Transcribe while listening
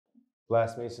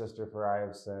Bless me, sister, for I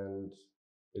have sinned.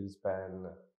 It's been,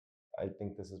 I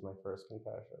think this is my first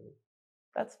confession.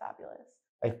 That's fabulous.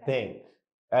 I think.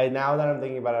 Now that I'm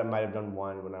thinking about it, I might have done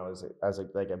one when I was as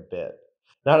like a bit.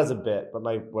 Not as a bit, but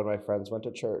when my friends went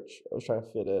to church, I was trying to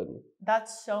fit in.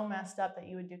 That's so messed up that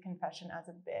you would do confession as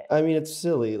a bit. I mean, it's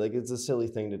silly. Like, it's a silly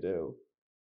thing to do.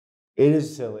 It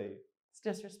is silly. It's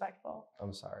disrespectful.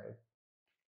 I'm sorry.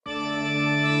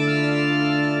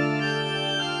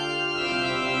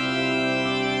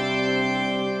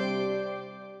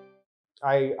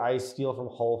 I steal from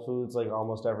Whole Foods like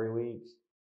almost every week.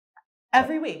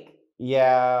 Every week?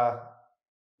 Yeah.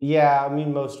 Yeah, I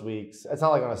mean, most weeks. It's not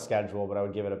like on a schedule, but I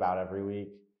would give it about every week.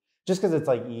 Just because it's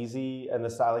like easy and the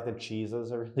style, like the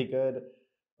cheeses are really good.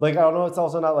 Like, I don't know, it's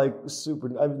also not like super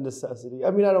necessity.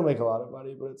 I mean, I don't make a lot of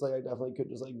money, but it's like I definitely could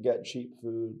just like get cheap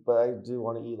food. But I do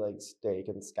want to eat like steak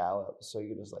and scallops, so you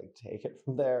can just like take it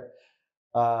from there.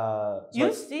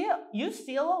 You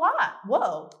steal a lot.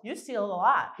 Whoa, you steal a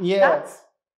lot. Yeah.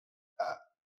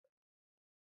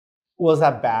 Was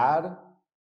that bad?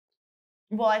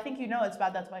 Well, I think you know it's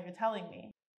bad. That's why you're telling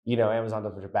me. You know, Amazon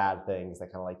does a bunch of bad things that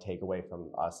kind of like take away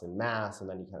from us in mass, and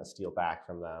then you kind of steal back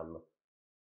from them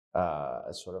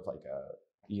as sort of like a,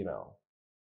 you know.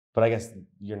 But I guess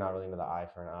you're not really into the eye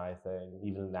for an eye thing,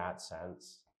 even in that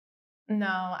sense. No,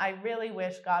 I really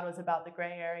wish God was about the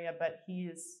gray area, but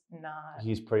he's not.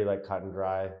 He's pretty like cut and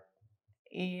dry.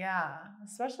 Yeah,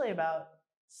 especially about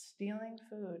stealing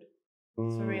food.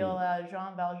 It's a real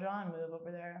Jean Valjean move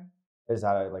over there. Is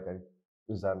that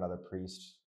is that another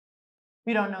priest?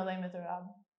 We don't know Les Miserables.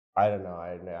 I don't know.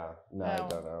 I don't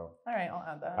know. All right, I'll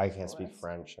add that. I can't speak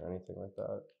French or anything like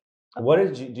that. Okay.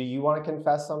 What do you want to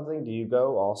confess something? Do you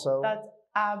go also? That's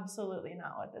absolutely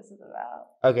not what this is about.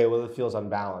 Okay, well, it feels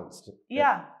unbalanced.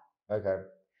 Yeah. Okay.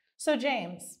 So,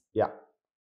 James. Yeah.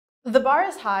 The bar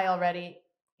is high already.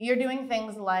 You're doing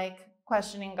things like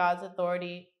questioning God's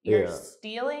authority. You're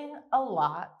stealing a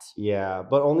lot. Yeah,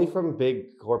 but only from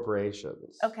big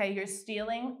corporations. Okay, you're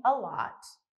stealing a lot.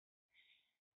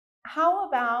 How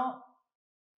about,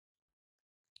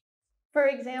 for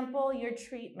example, your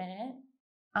treatment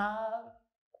of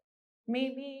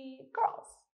maybe girls?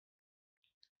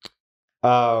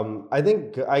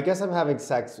 I guess I'm having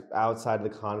sex outside the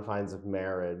confines of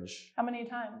marriage. How many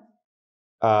times?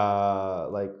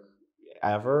 Like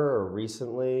ever or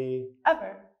recently?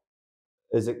 Ever.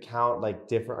 Does it count like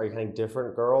different? Are you counting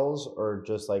different girls or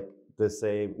just like the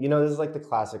same? You know, this is like the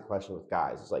classic question with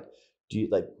guys. It's like, do you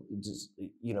like just,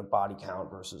 you know, body count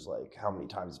versus like how many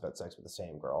times you've had sex with the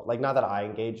same girl? Like, not that I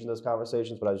engage in those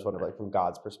conversations, but I just wonder, like, from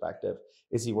God's perspective,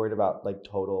 is he worried about like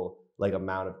total like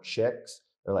amount of chicks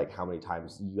or like how many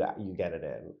times you get it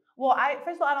in? Well,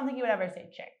 first of all, I don't think you would ever say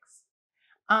chicks.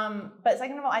 But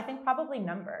second of all, I think probably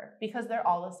number, because they're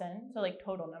all a sin. So like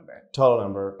total number. Total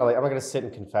number. Like, I'm not gonna sit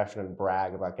in confession and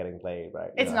brag about getting laid,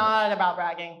 right? It's not about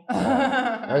bragging.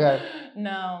 Okay.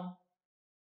 No.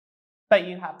 But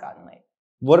you have gotten laid.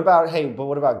 What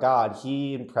about God?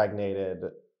 He impregnated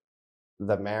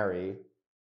the Mary.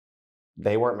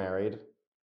 They weren't married.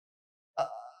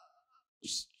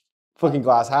 Fucking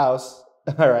glass house.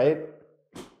 All right.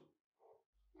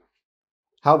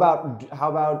 How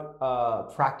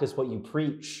about practice what you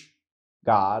preach,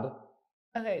 God?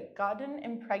 Okay, God didn't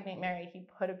impregnate Mary. He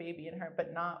put a baby in her,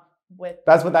 but not with...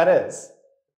 That's what that is.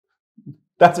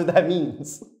 That's what that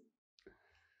means.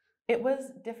 It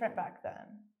was different back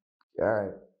then. All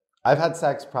right. I've had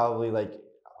sex probably like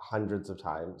hundreds of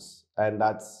times, and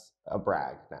that's a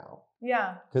brag now.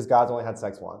 Yeah. Because God's only had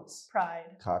sex once.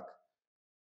 Pride. Cuck.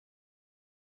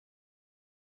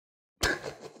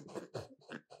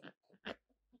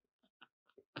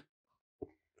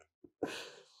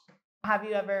 Have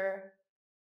you ever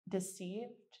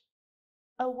deceived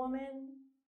a woman?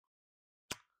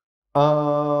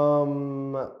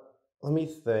 Let me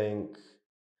think.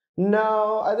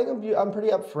 No, I think I'm pretty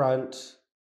upfront.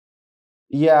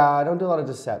 Yeah, I don't do a lot of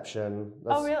deception.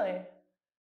 Oh, really?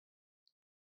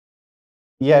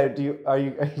 Yeah. You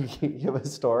have a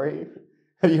story?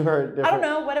 Have you heard? I don't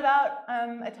know. What about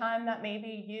a time that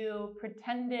maybe you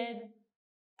pretended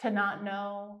to not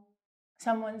know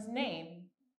someone's name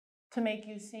to make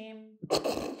you seem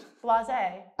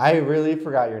blasé? I really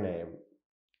forgot your name.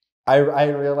 I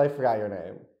in real life forgot your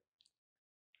name.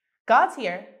 God's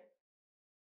here.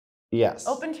 Yes.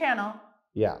 Open channel.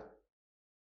 Yeah.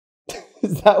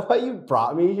 Is that why you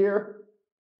brought me here?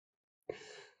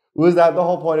 Was that the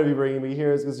whole point of you bringing me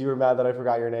here, is because you were mad that I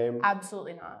forgot your name?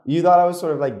 Absolutely not. You thought I was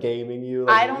sort of like gaming you?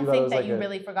 Like, I don't think that you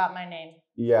really forgot my name.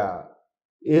 Yeah.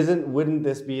 Wouldn't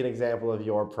this be an example of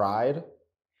your pride?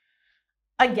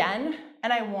 Again,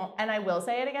 and I will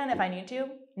say it again if I need to.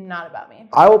 not about me.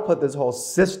 I will put this whole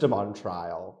system on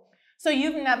trial. So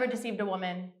you've never deceived a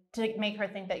woman to make her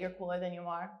think that you're cooler than you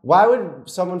are? Why would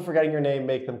someone forgetting your name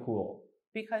make them cool?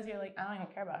 Because you're like, I don't even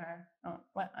care about her. Oh,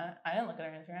 what? I didn't look at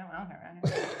her Instagram. I don't care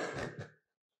about her.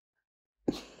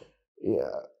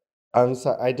 Yeah. I'm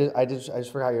sorry. I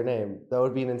just forgot your name. That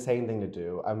would be an insane thing to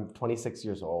do. I'm 26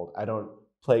 years old. I don't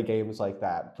play games like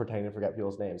that, pretending to forget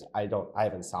people's names. I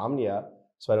have insomnia,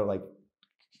 so I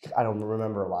don't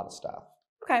remember a lot of stuff.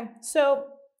 Okay, so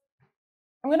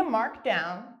I'm gonna mark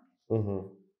down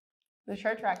the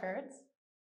church records.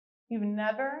 You've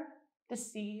never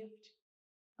deceived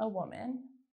a woman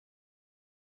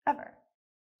ever.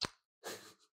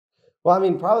 Well, I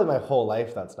mean, probably my whole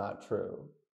life that's not true.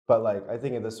 But like, I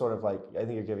think this sort of like, I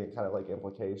think you're giving it kind of like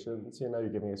implications, you know, you're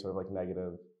giving it sort of like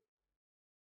negative.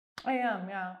 I am,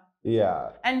 yeah. Yeah.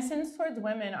 And sins towards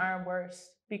women are worse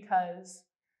because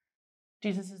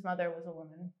Jesus' mother was a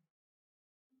woman.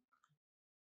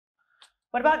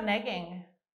 What about negging?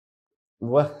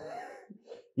 What?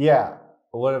 Yeah.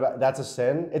 What about, that's a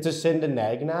sin? It's a sin to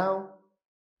neg now?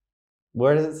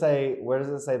 Where does it say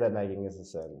that negging is a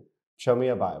sin? Show me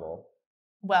a Bible.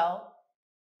 Well,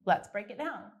 let's break it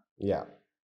down. Yeah.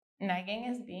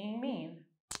 Negging is being mean.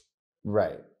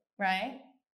 Right. Right?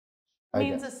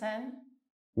 Means a sin.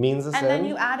 Means a sin? And then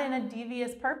you add in a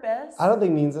devious purpose. I don't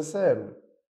think means a sin.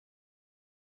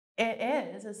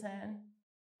 It is a sin.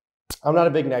 I'm not a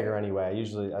big negger anyway.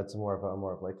 Usually it's more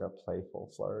of like a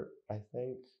playful flirt, I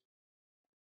think.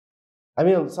 I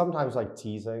mean, sometimes like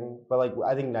teasing, but like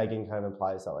I think negging kind of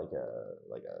implies that like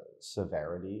a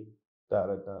severity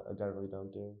that I generally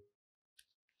don't do.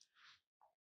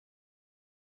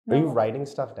 No. Are you writing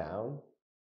stuff down?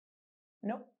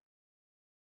 Nope.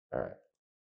 All right.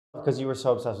 Because you were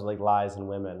so obsessed with like lies and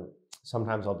women,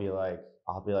 sometimes I'll be like,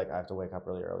 I have to wake up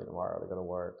really early tomorrow to go to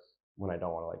work when I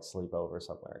don't want to like sleep over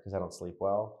somewhere because I don't sleep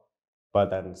well. But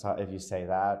then if you say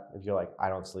that, if you're like, I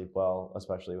don't sleep well,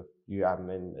 especially if I'm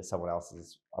in someone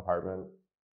else's apartment,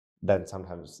 then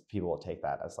sometimes people will take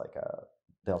that as like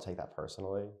they'll take that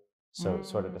personally. So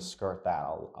sort of to skirt that,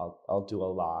 I'll do a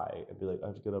lie and be like, I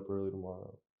have to get up early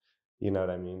tomorrow. You know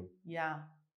what I mean? Yeah.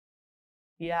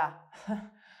 Yeah.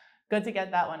 Good to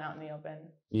get that one out in the open.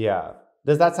 Yeah.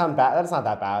 Does that sound bad? That's not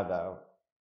that bad though.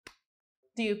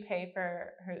 Do you pay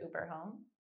for her Uber home?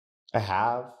 I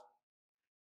have.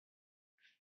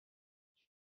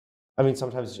 I mean,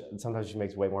 sometimes she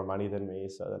makes way more money than me,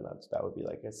 so then that would be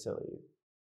like a silly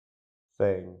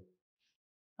thing.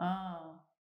 Oh.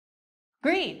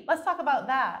 Greed. Let's talk about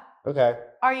that. Okay.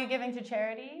 Are you giving to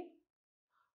charity?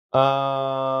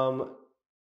 I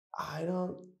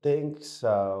don't think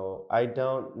so. I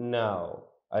don't know.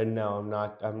 I'm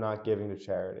not giving to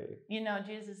charity. You know,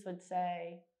 Jesus would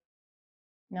say,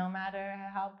 no matter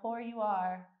how poor you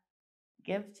are,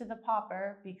 give to the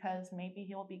pauper because maybe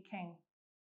he'll be king.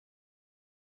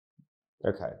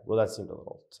 Okay. Well, that seemed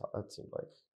like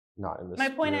not in this. My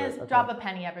point spirit. is, Okay. drop a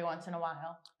penny every once in a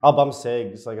while. I'll bum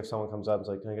cigs. Like if someone comes up and is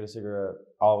like, can I get a cigarette?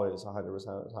 Always, 100% of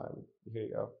the time. Here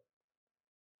you go.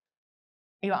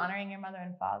 Are you honoring your mother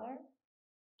and father?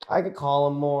 I could call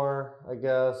them more, I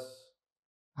guess.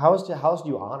 How else do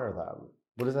you honor them?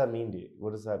 What does that mean to you?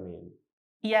 What does that mean?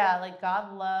 Yeah, like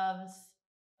God loves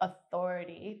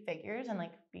authority figures and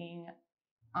like being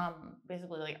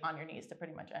basically like on your knees to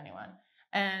pretty much anyone.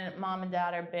 And mom and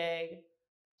dad are big.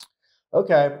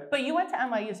 Okay. But you went to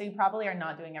NYU, so you probably are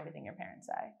not doing everything your parents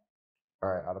say. All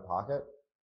right, out of pocket?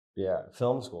 Yeah,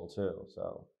 film school too,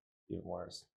 so even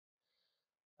worse.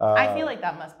 I feel like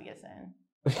that must be a sin.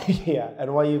 Yeah,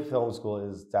 NYU film school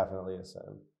is definitely a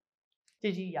sin.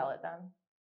 Did you yell at them?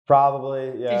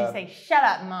 Probably, yeah. Did you say, shut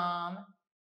up, mom?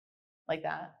 Like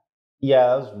that?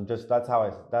 Yeah,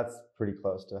 that's pretty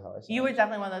close to how I said it. You were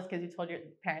definitely one of those kids who told your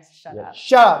parents to shut up.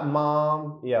 Shut up,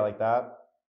 mom. Yeah, like that.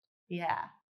 Yeah.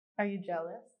 Are you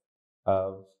jealous?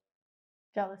 Of?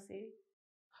 Jealousy?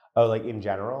 Oh, like in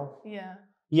general? Yeah.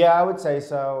 Yeah, I would say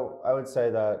so. I would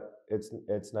say that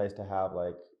it's nice to have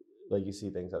like you see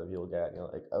things other people get and you're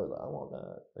like, oh, I want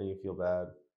that. And you feel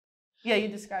bad. Yeah, you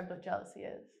described what jealousy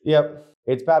is. Yep.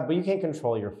 It's bad, but you can't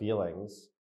control your feelings.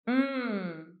 Do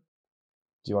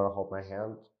you want to hold my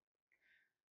hand?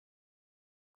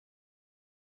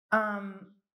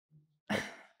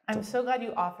 I'm so glad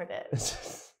you offered it.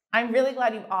 I'm really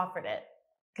glad you offered it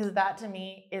because that to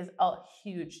me is a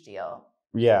huge deal.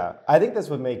 Yeah, I think this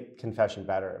would make confession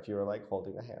better if you were like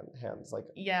holding the hands like.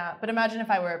 Yeah, but imagine if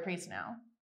I were a priest now.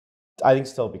 I think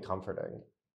still be comforting.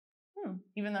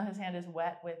 Even though his hand is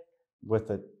wet with.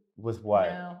 With what?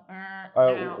 No.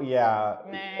 Oh yeah.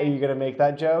 Are you gonna make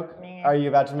that joke? Are you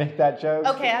about to make that joke?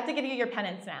 Okay, I have to give you your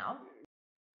penance now.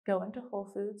 go into Whole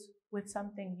Foods with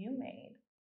something you made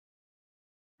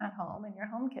at home in your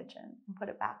home kitchen and put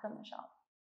it back on the shelf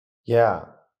Yeah.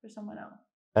 for someone else.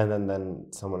 And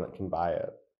then someone can buy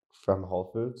it from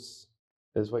Whole Foods,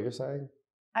 is what you're saying?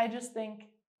 I just think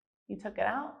you took it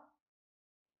out,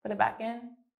 put it back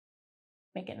in,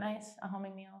 make it nice, a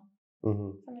homing meal,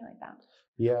 something like that.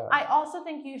 Yeah. I also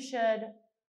think you should,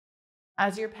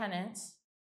 as your penance,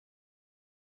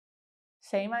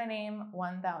 say my name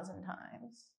 1,000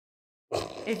 times,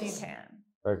 if you can.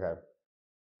 Okay.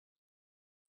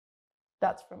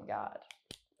 That's from God.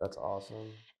 That's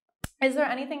awesome. Is there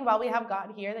anything while we have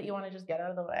God here that you want to just get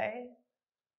out of the way?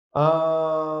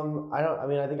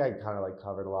 I think I kind of like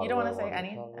covered a lot. You don't want to say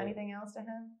anything else to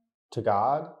him? To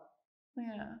God?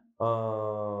 Yeah.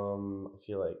 I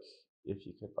feel like if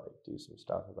you could like do some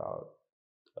stuff about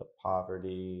the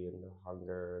poverty and the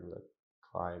hunger and the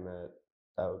climate,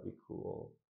 that would be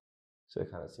cool. So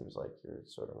it kind of seems like you're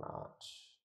sort of not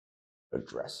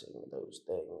addressing those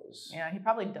things. Yeah, he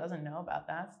probably doesn't know about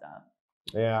that stuff.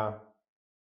 Yeah.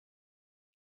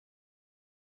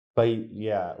 But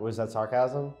yeah, was that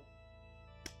sarcasm?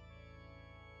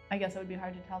 I guess it would be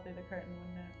hard to tell through the curtain,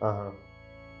 wouldn't it? Uh-huh.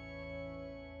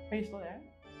 Are you still there?